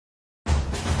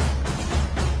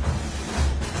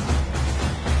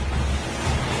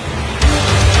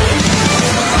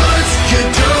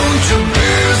your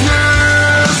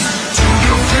business to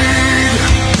defeat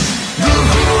the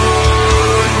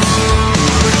hood.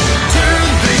 Did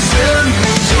they send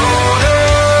me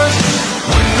daughters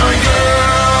when I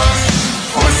asked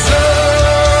for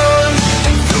sons?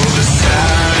 You're the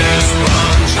saddest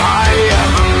bunch I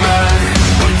ever met,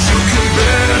 but you can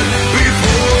bet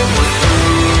before we're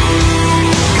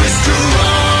through, Mr.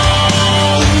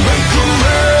 I'll make a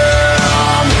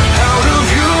man out of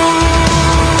you.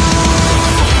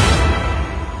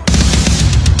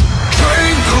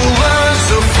 Tranquil as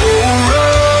a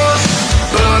forest,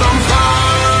 but I'm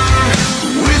fine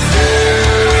with it.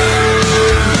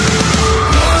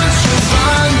 Once you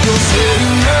find your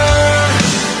sinner,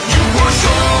 you are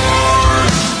sure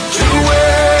to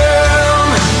win.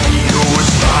 You're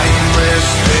spineless,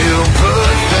 pale,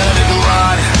 pathetic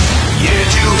lie, yet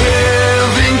you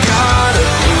haven't got a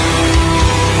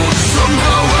clue.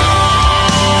 Somehow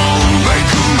I'll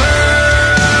make a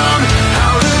man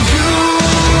out of you.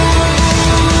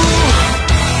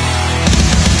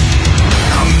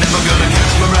 I'm never gonna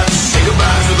catch my breath, say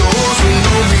goodbye to those who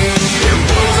know me. It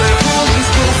was that holding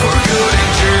school for good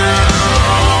and true.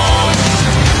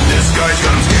 This guy's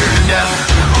got him scared to death,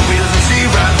 hope he doesn't see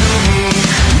right through me.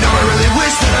 Now I really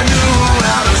wish that I knew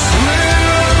how to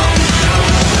swim.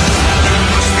 You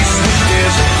must be swift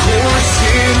as a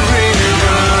coursing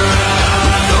river,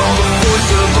 with all the force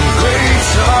of a great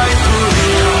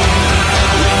typhoon,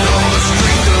 with all the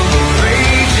strength of a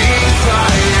raging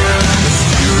fire,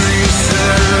 mysterious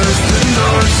as the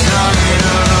north side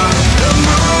of the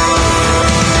moon.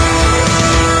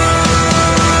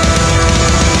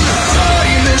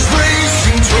 Time is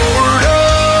racing toward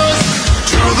us,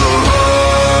 to the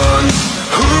ones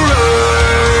who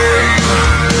ride.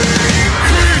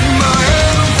 Heed my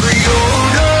every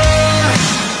order,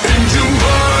 and you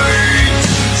might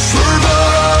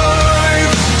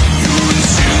survive. You're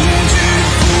intended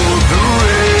for the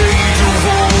rage of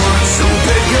war, so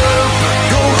pick up,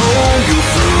 go home, you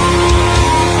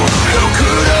fool. How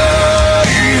could I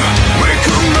make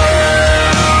a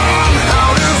man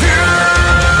out of you?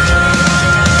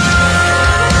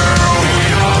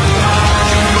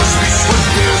 You must be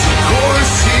swift as a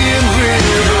coursing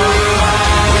river,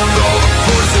 with all the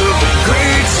force of a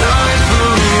great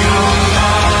typhoon,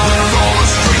 with all the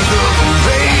strength of a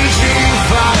raging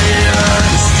fire,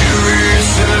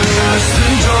 mysterious as the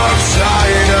dark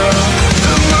side of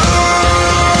the moon.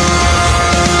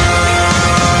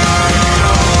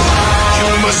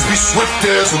 You must be swift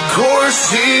as a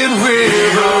coursing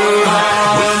river,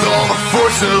 with all the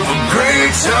force of a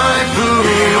great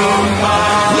typhoon,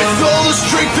 with all the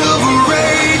strength of a